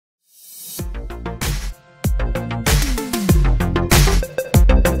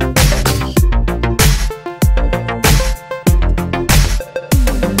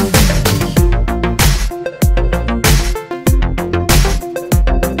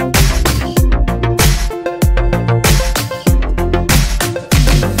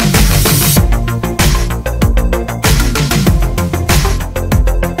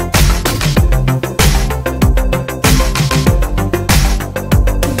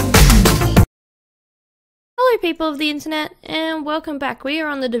people of the internet, and welcome back. We are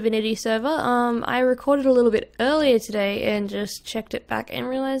on the Davinity server. I recorded a little bit earlier today and just checked it back and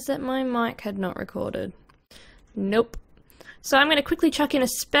realized that my mic had not recorded. Nope. So I'm going to quickly chuck in a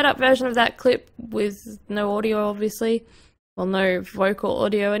sped up version of that clip with no audio, obviously. Well, no vocal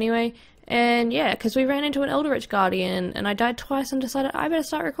audio anyway. And yeah, because we ran into an Eldritch Guardian and I died twice and decided I better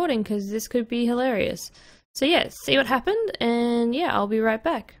start recording because this could be hilarious. So yeah, see what happened, and yeah, I'll be right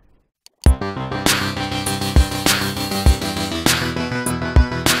back.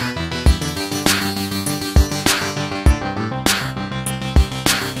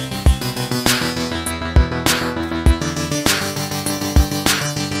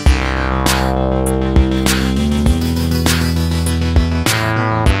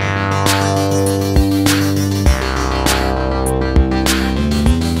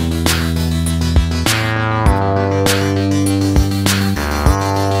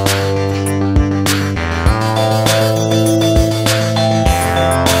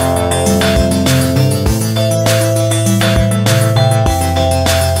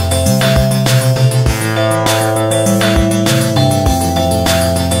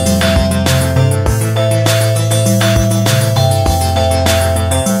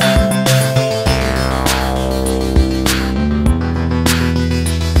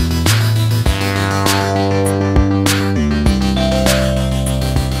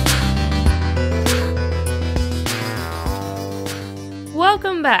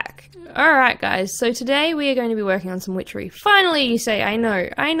 Welcome back. Alright guys, so today we are going to be working on some witchery. Finally, you say. I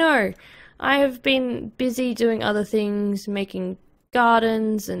know. I have been busy doing other things, making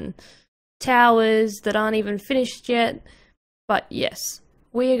gardens and towers that aren't even finished yet. But yes,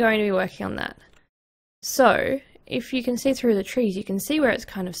 we are going to be working on that. So, if you can see through the trees, you can see where it's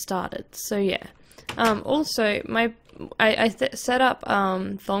kind of started. So yeah. Also, I set up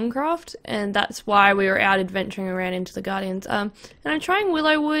Thaumcraft, and that's why we were out adventuring around into the Guardians. And I'm trying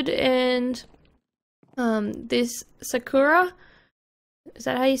willow wood and this sakura. Is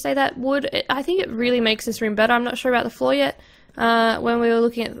that how you say that? Wood. I think it really makes this room better. I'm not sure about the floor yet. When we were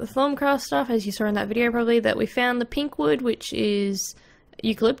looking at the Thaumcraft stuff, as you saw in that video probably, that we found the pink wood, which is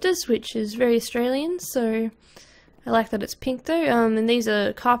eucalyptus, which is very Australian, so I like that it's pink though. And these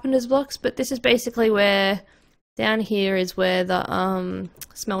are carpenter's blocks, but this is basically where, down here is where the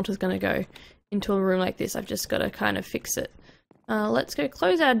smelter's gonna go, into a room like this. I've just got to kind of fix it. Let's go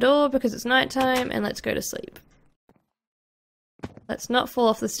close our door because it's nighttime, and let's go to sleep. Let's not fall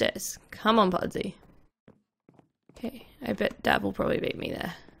off the stairs. Come on, Puddzee. Okay, I bet Dad will probably beat me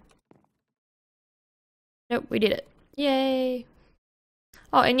there. Nope, we did it. Yay!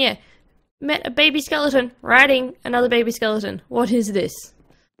 Oh, and yeah, met a baby skeleton riding another baby skeleton. What is this?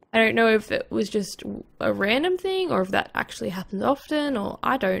 I don't know if it was just a random thing or if that actually happens often, or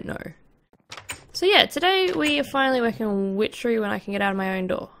I don't know. So yeah, today we are finally working on witchery when I can get out of my own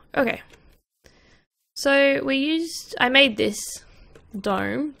door. Okay. So I made this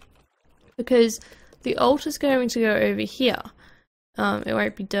dome because the altar's going to go over here. It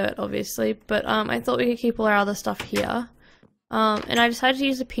won't be dirt obviously, but I thought we could keep all our other stuff here. And I decided to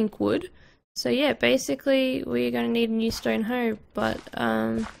use the pink wood. So yeah, basically we're going to need a new stone hoe, but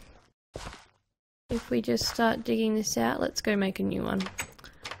if we just start digging this out, let's go make a new one.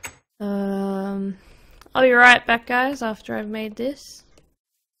 I'll be right back guys after I've made this.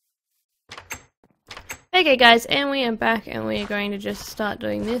 Okay guys, and we are back and we are going to just start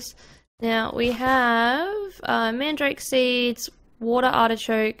doing this. Now we have mandrake seeds, water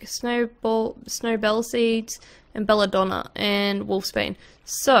artichoke, snowbell seeds, and belladonna, and wolfsbane.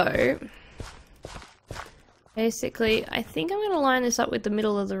 So basically, I think I'm going to line this up with the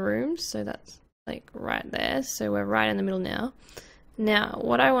middle of the room, so that's like right there, so we're right in the middle now. Now,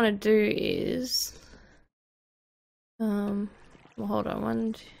 what I want to do is, well, hold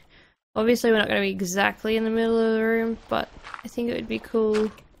on, obviously we're not going to be exactly in the middle of the room, but I think it would be cool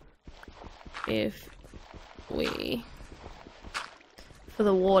if we, for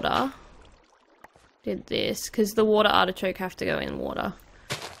the water, did this, because the water artichoke have to go in water.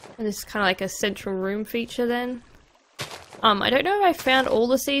 And this is kind of like a central room feature then. I don't know if I found all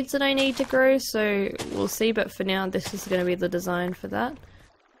the seeds that I need to grow, so we'll see, but for now this is going to be the design for that.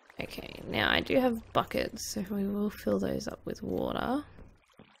 Okay, now I do have buckets, so we will fill those up with water.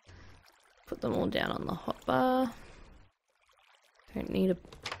 Put them all down on the hotbar. Don't need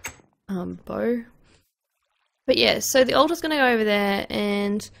a bow. But yeah, so the altar's going to go over there,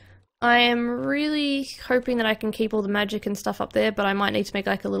 and I am really hoping that I can keep all the magic and stuff up there, but I might need to make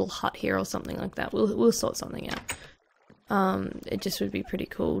like a little hut here or something like that. We'll sort something out. It just would be pretty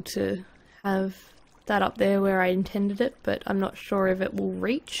cool to have that up there where I intended it, but I'm not sure if it will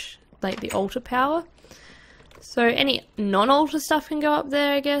reach like the altar power. So any non-altar stuff can go up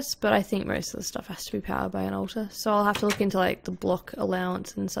there, I guess, but I think most of the stuff has to be powered by an altar. So I'll have to look into like the block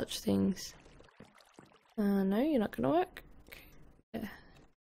allowance and such things. No, you're not gonna work. Okay. Yeah.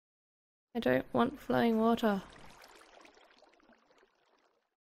 I don't want flowing water.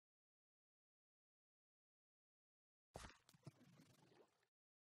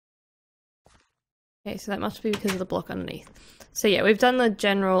 Okay, so that must be because of the block underneath. So yeah, we've done the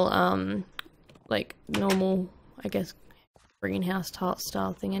general, like normal, I guess, greenhouse tart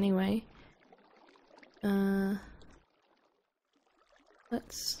style thing anyway.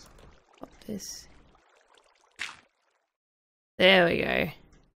 Let's pop this. There we go.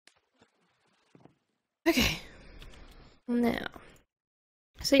 Okay. Now.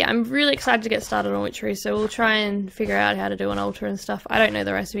 So yeah, I'm really excited to get started on Witchery, so we'll try and figure out how to do an altar and stuff. I don't know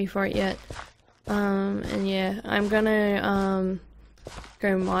the recipe for it yet. And yeah, I'm gonna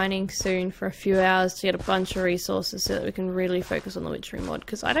go mining soon for a few hours to get a bunch of resources so that we can really focus on the Witchery mod,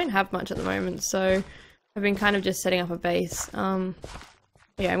 because I don't have much at the moment, so I've been kind of just setting up a base.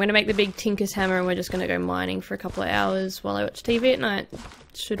 Yeah, I'm gonna make the big Tinker's Hammer and we're just gonna go mining for a couple of hours while I watch TV at night.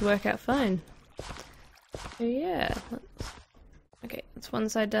 Should work out fine. So yeah, okay, that's one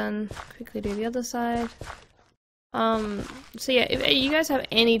side done. Quickly do the other side. So yeah, if you guys have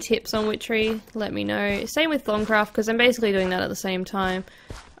any tips on Witchery, let me know. Same with Thaumcraft, because I'm basically doing that at the same time.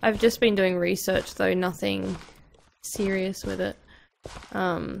 I've just been doing research though, nothing serious with it.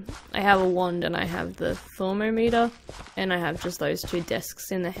 I have a wand and I have the thermometer, and I have just those two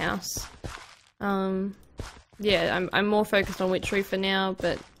desks in the house. Yeah, I'm more focused on Witchery for now,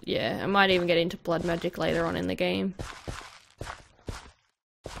 but yeah, I might even get into blood magic later on in the game.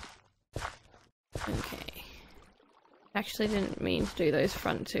 Okay. Actually didn't mean to do those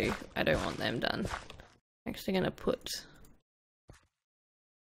front two. I don't want them done. I'm actually gonna put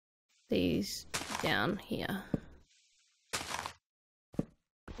these down here.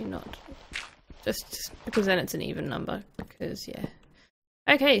 Not just because then it's an even number, because yeah.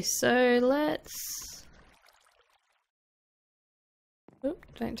 Okay, so let's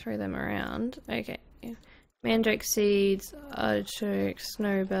don't throw them around. Okay, yeah. Mandrake seeds, artichoke,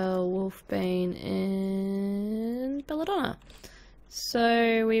 snowbell, wolfbane, and belladonna.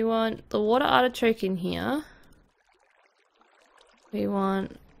 So we want the water artichoke in here. We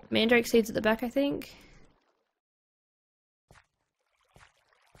want mandrake seeds at the back, I think.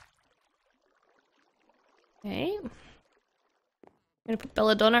 Okay. I'm gonna put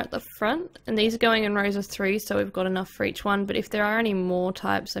belladonna at the front, and these are going in rows of 3, so we've got enough for each one, but if there are any more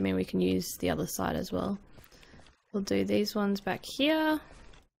types, I mean, we can use the other side as well. We'll do these ones back here.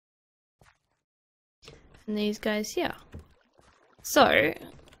 And these guys here. So,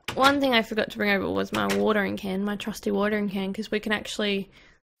 one thing I forgot to bring over was my watering can, my trusty watering can, because we can actually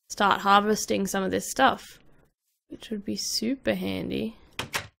start harvesting some of this stuff, which would be super handy.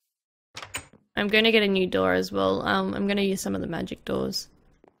 I'm going to get a new door as well. I'm going to use some of the magic doors.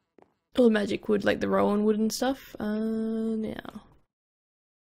 Or magic wood, like the rowan wood and stuff. Now.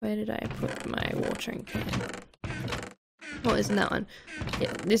 Where did I put my watering can? Oh, isn't that one?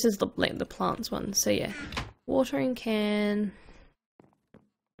 Yeah, this is the plants one. So yeah. Watering can.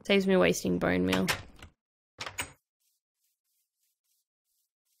 Saves me wasting bone meal.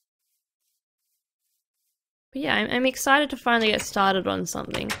 But yeah, I'm excited to finally get started on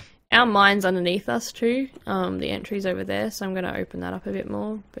something. Our mine's underneath us too, the entry's over there, so I'm going to open that up a bit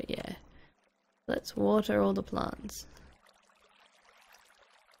more, but yeah. Let's water all the plants.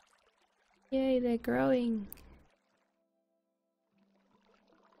 Yay, they're growing.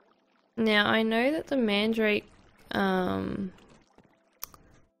 Now, I know that the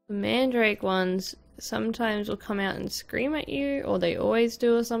mandrake ones sometimes will come out and scream at you, or they always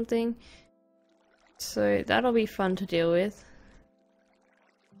do or something. So that'll be fun to deal with.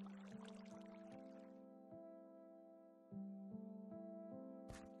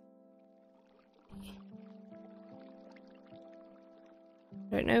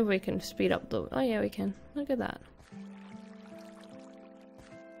 I don't know if we can speed up the... Oh yeah, we can. Look at that.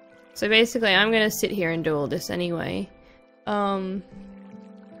 So basically, I'm going to sit here and do all this anyway.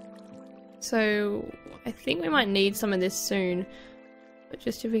 So I think we might need some of this soon. But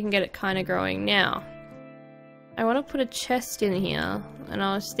just if we can get it kind of growing now. I want to put a chest in here. And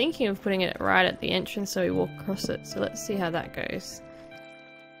I was thinking of putting it right at the entrance so we walk across it. So let's see how that goes.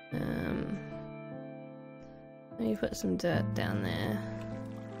 Let me put some dirt down there.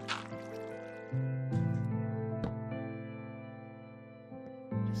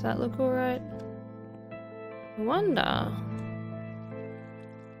 Does that look alright? I wonder.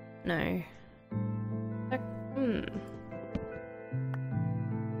 No.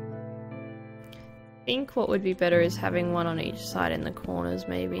 think what would be better is having one on each side in the corners,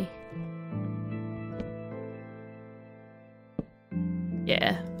 maybe.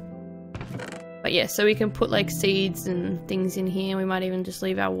 Yeah. But yeah, so we can put like seeds and things in here. We might even just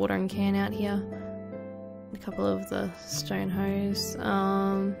leave our watering can out here. A couple of the stone hose.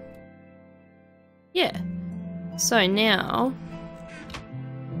 Yeah. So now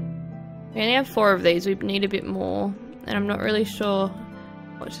we only have 4 of these. We need a bit more, and I'm not really sure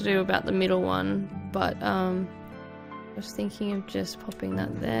what to do about the middle one, but I was thinking of just popping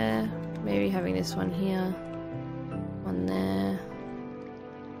that there, maybe having this one here, one there,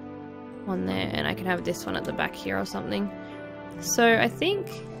 one there, and I can have this one at the back here or something. So I think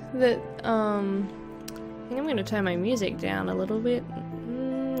that I'm going to turn my music down a little bit.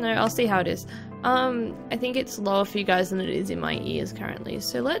 No, I'll see how it is. I think it's lower for you guys than it is in my ears currently.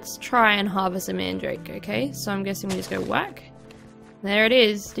 So let's try and harvest a mandrake, okay? So I'm guessing we just go whack. There it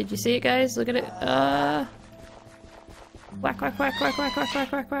is. Did you see it, guys? Look at it. Whack, whack, whack, whack, whack, whack,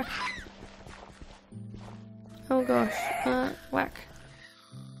 whack, whack, whack. Oh gosh. Whack.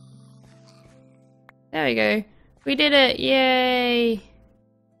 There we go. We did it! Yay!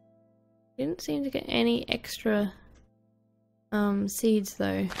 Didn't seem to get any extra seeds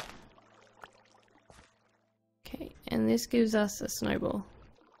though. Okay, and this gives us a snowball.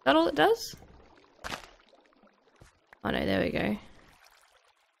 Is that all it does? Oh no, there we go.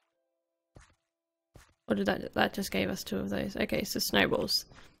 Or did that just gave us 2 of those. Okay, so snowballs.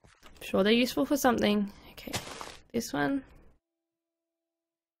 I'm sure they're useful for something. Okay, this one.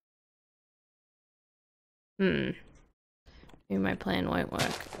 Maybe my plan won't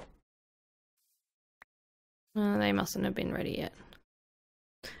work. They mustn't have been ready yet.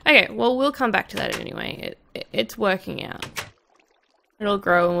 Okay, well we'll come back to that anyway. It's working out. It'll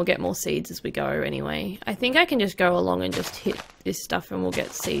grow and we'll get more seeds as we go anyway. I think I can just go along and just hit this stuff and we'll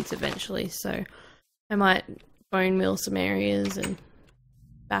get seeds eventually, so I might bone meal some areas and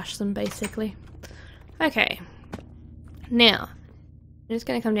bash them basically. Okay, now I'm just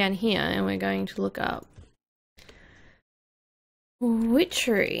going to come down here and we're going to look up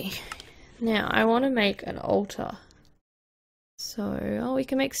Witchery. Now I want to make an altar. So, we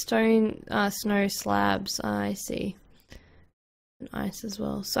can make stone, snow slabs. I see. And ice as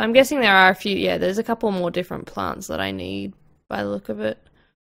well. So I'm guessing there are a few, yeah, there's a couple more different plants that I need by the look of it.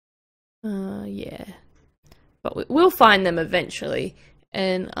 Yeah. But we'll find them eventually.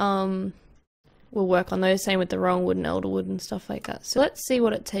 And, we'll work on those. Same with the wrong wood and elderwood and stuff like that. So let's see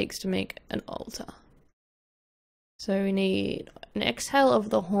what it takes to make an altar. So we need an exhale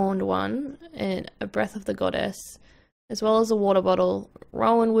of the horned one and a breath of the goddess, as well as a water bottle,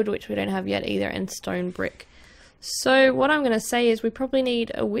 rowan wood, which we don't have yet either, and stone brick. So what I'm going to say is we probably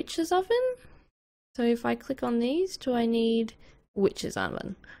need a witch's oven. So if I click on these, do I need witch's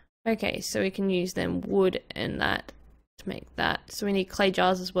oven? Okay, so we can use then wood and that to make that. So we need clay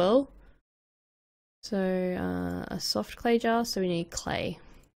jars as well. So a soft clay jar, so we need clay.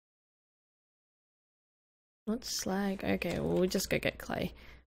 What's slag? Okay, well we'll just go get clay.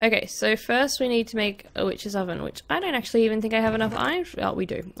 Okay, so first we need to make a witch's oven, which I don't actually even think I have enough iron. Oh, we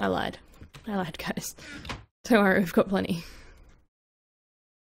do. I lied. I lied, guys. Don't worry, we've got plenty.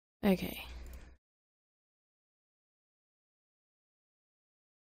 Okay.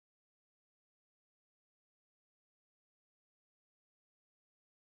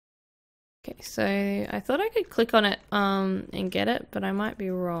 Okay, so I thought I could click on it and get it, but I might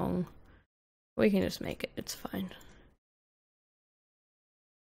be wrong. We can just make it, it's fine.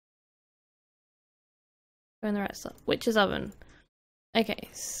 Burn the right stuff. Witch's oven. Okay,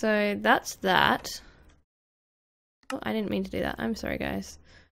 so that's that. Oh, I didn't mean to do that. I'm sorry, guys.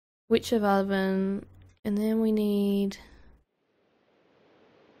 Witch's oven, and then we need.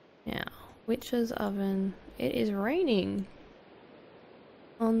 Now, witch's oven. It is raining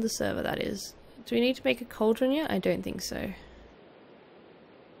on the server. That is. Do we need to make a cauldron yet? I don't think so.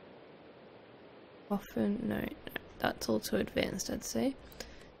 Often, no, that's all too advanced, I'd say.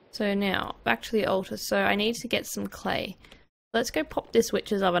 So now, back to the altar. So I need to get some clay. Let's go pop this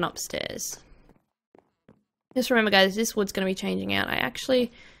witch's oven upstairs. Just remember, guys, this wood's going to be changing out.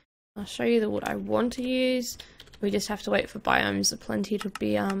 I'll show you the wood I want to use. We just have to wait for biomes aplenty to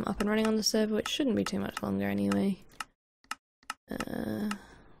be up and running on the server, which shouldn't be too much longer anyway.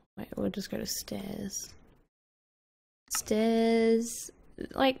 Wait, we'll just go to stairs. Stairs,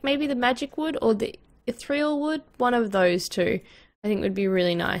 like maybe the magic wood or the ethereal wood, one of those two I think would be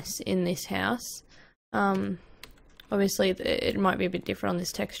really nice in this house. Obviously it might be a bit different on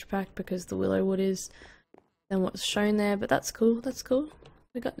this texture pack because the willow wood is than what's shown there, but that's cool, that's cool.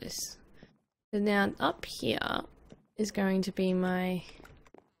 We got this. So now up here is going to be my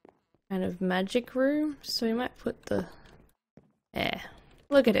kind of magic room, so we might put the... Yeah,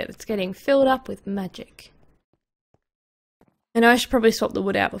 look at it, it's getting filled up with magic. I know I should probably swap the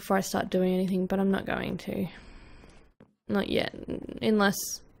wood out before I start doing anything, but I'm not going to. Not yet,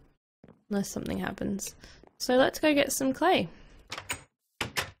 unless something happens. So let's go get some clay.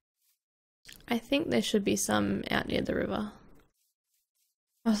 I think there should be some out near the river.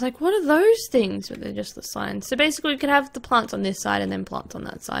 I was like, what are those things? But they're just the signs. So basically we could have the plants on this side and then plants on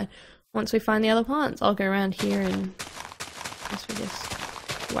that side. Once we find the other plants, I'll go around here and I guess we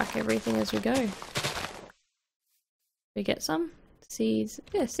just whack everything as we go. We get some seeds.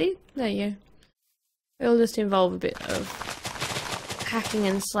 Yeah, see? There you go. It'll just involve a bit of hacking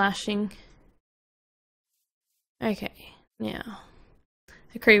and slashing. Okay, now.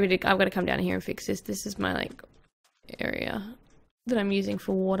 I've got to come down here and fix this. This is my, like, area that I'm using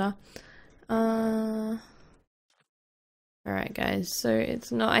for water. Alright guys, so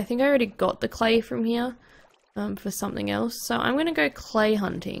it's not... I think I already got the clay from here for something else. So I'm going to go clay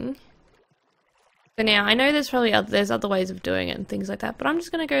hunting. For now, I know there's probably there's other ways of doing it and things like that, but I'm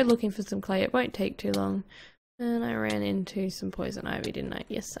just going to go looking for some clay. It won't take too long. And I ran into some poison ivy, didn't I?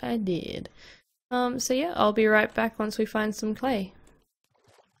 Yes, I did. So yeah, I'll be right back once we find some clay.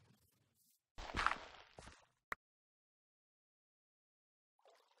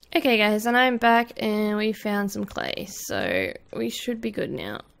 Okay guys, and I'm back and we found some clay, so we should be good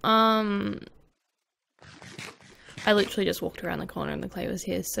now. I literally just walked around the corner and the clay was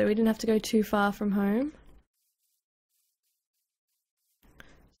here, so we didn't have to go too far from home.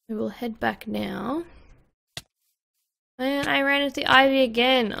 So we'll head back now. And I ran into the ivy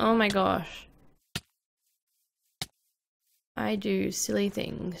again, oh my gosh. I do silly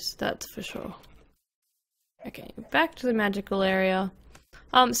things, that's for sure. Okay, back to the magical area.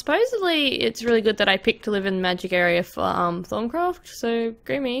 Supposedly it's really good that I picked to live in the magic area for Thorncraft, so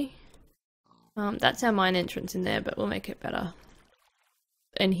go me. That's our mine entrance in there, but we'll make it better.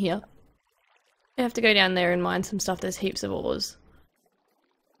 In here. I have to go down there and mine some stuff, there's heaps of ores.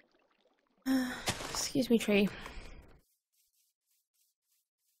 Excuse me, tree.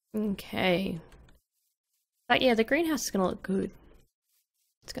 Okay. But yeah, the greenhouse is gonna look good.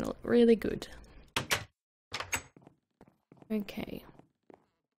 It's gonna look really good. Okay.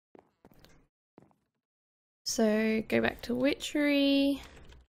 So go back to Witchery.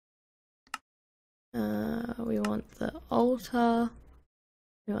 We want the altar.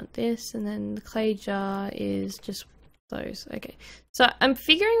 We want this, and then the clay jar is just those. Okay. So I'm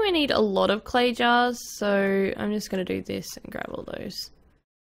figuring we need a lot of clay jars, so I'm just gonna do this and grab all those.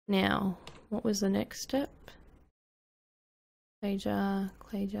 Now, what was the next step? Clay jar,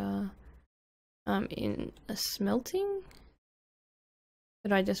 clay jar. In a smelting?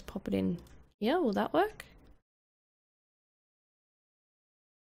 Did I just pop it in here? Will that work?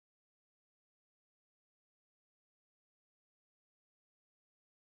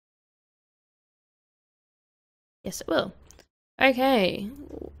 Yes, it will. Okay,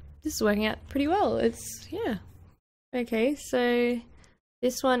 this is working out pretty well. It's, yeah. Okay, so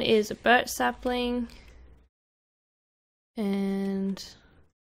this one is a birch sapling and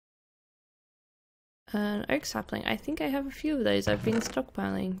an oak sapling. I think I have a few of those. I've been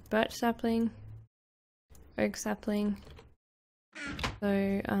stockpiling. Birch sapling, oak sapling. So,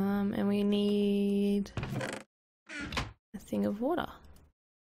 and we need a thing of water.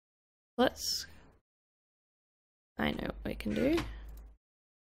 I know what we can do.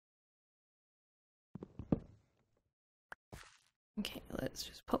 Okay, let's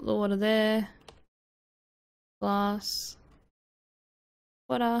just pop the water there. Glass.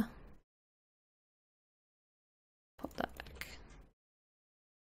 Water. Pop that back.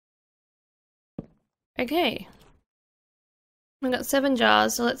 Okay. I've got 7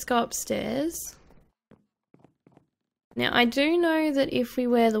 jars, so let's go upstairs. Now, I do know that if we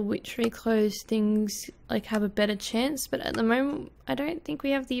wear the witchery clothes, things like have a better chance, but at the moment, I don't think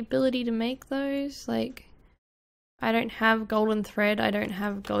we have the ability to make those. Like, I don't have golden thread, I don't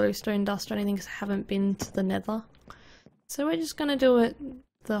have glowstone dust or anything because I haven't been to the nether. So we're just gonna do it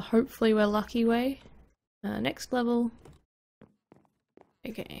the hopefully we're lucky way. Next level.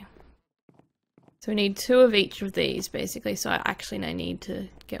 Okay. So we need 2 of each of these basically, so I need to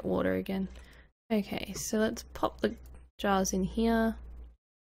get water again. Okay, so let's pop the jars in here.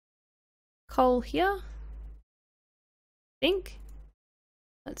 Coal here. I think.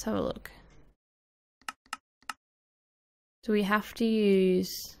 Let's have a look. Do we have to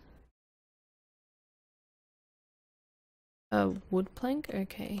use a wood plank?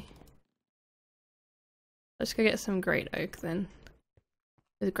 Okay. Let's go get some great oak then.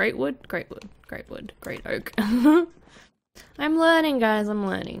 Is it great wood? Great wood. Great wood. Great oak. I'm learning, guys, I'm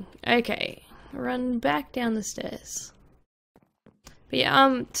learning. Okay, run back down the stairs. But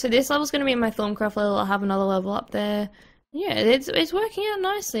yeah, so this level's gonna be my Thorncraft level. I'll have another level up there. Yeah, it's working out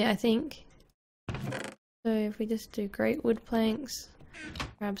nicely, I think. So if we just do great wood planks,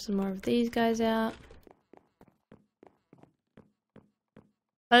 grab some more of these guys out.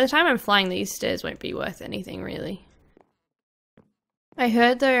 By the time I'm flying, these stairs won't be worth anything, really. I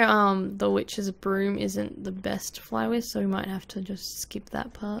heard though, the witch's broom isn't the best to fly with, so we might have to just skip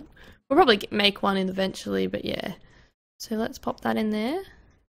that part. We'll probably make one eventually, but yeah. So let's pop that in there.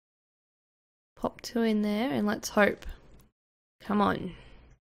 Pop 2 in there, and let's hope. Come on.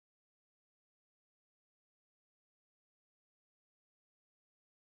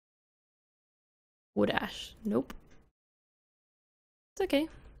 Wood ash. Nope. It's okay.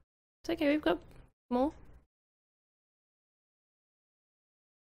 It's okay, we've got more.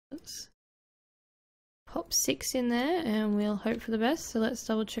 Let's pop 6 in there, and we'll hope for the best. So let's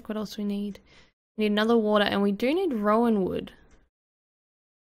double check what else we need. We need another water, and we do need rowan wood.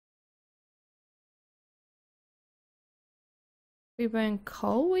 We burn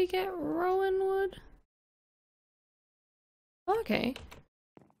coal, we get rowan wood? Okay.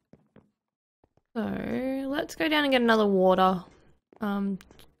 So, let's go down and get another water,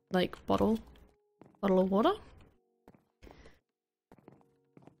 like bottle of water.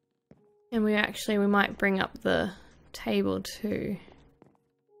 And we might bring up the table too.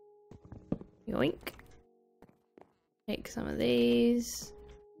 Yoink. Take some of these.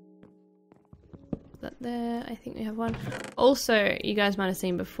 Put that there. I think we have one. Also, you guys might have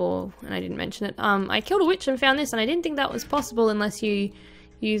seen before, and I didn't mention it. I killed a witch and found this, and I didn't think that was possible unless you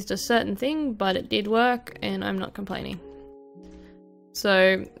used a certain thing, but it did work, and I'm not complaining.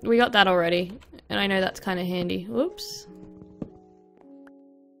 So, we got that already, and I know that's kind of handy. Whoops.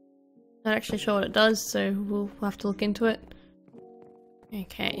 Not actually sure what it does, so we'll have to look into it.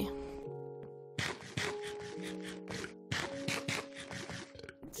 Okay.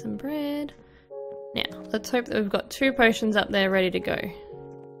 Some bread. Now, let's hope that we've got 2 potions up there ready to go.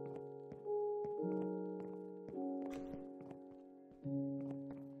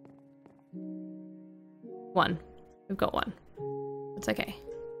 One. We've got 1. It's okay.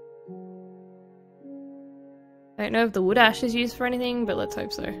 I don't know if the wood ash is used for anything, but let's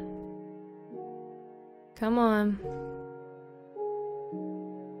hope so. Come on.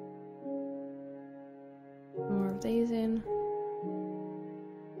 More of these in.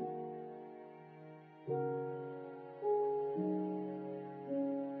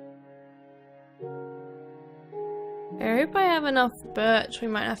 I hope I have enough birch. We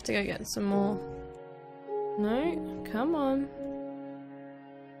might have to go get some more. No? Come on.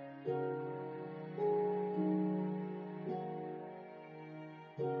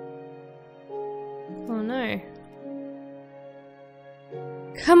 Oh no.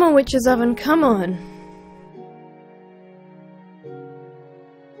 Come on, Witch's Oven, come on!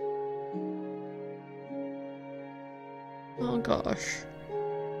 Oh gosh.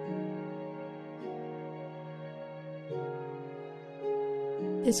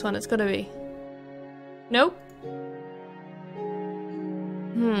 This one, it's gotta be. Nope.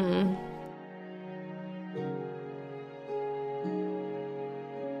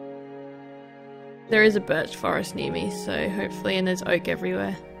 There is a birch forest near me, so hopefully, and there's oak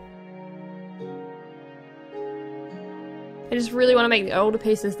everywhere. I just really want to make the older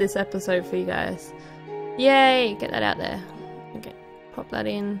pieces this episode for you guys. Yay! Get that out there. Okay, pop that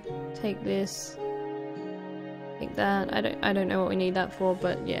in. Take this. Take that. I don't know what we need that for,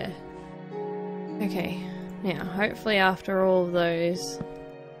 but yeah. Okay, now hopefully after all of those,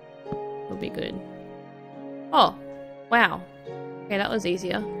 we'll be good. Oh, wow. Okay, that was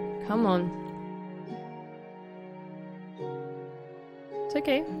easier. Come on. It's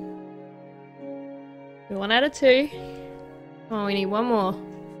okay. 1 out of 2. Oh, we need 1 more.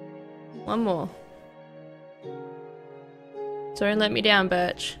 1 more. Don't let me down,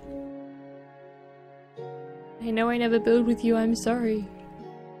 Birch. I know I never build with you, I'm sorry.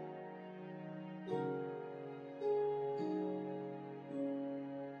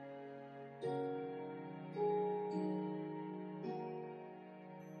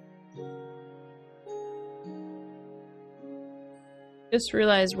 Just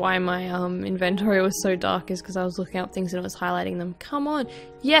realized why my inventory was so dark is because I was looking up things and it was highlighting them. Come on!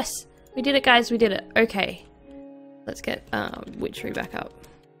 Yes! We did it, guys, we did it. Okay. Let's get Witchery back up.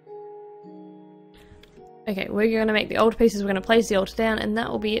 Okay, we're gonna make the altar pieces, we're gonna place the altar down, and that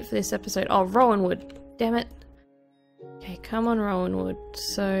will be it for this episode. Oh, rowan wood. Damn it. Okay, come on, rowan wood.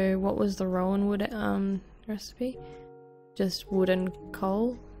 So, what was the rowan wood recipe? Just wood and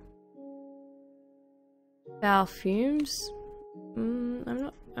coal? Foul fumes? I'm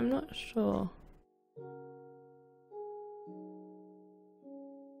not sure.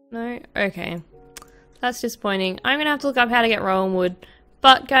 No? Okay. That's disappointing. I'm gonna have to look up how to get rowan wood.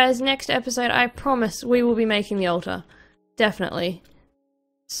 But guys, next episode I promise we will be making the altar. Definitely.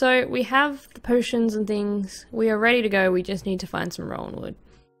 So we have the potions and things. We are ready to go. We just need to find some rowan wood.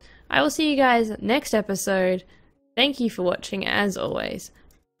 I will see you guys next episode. Thank you for watching as always.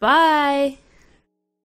 Bye!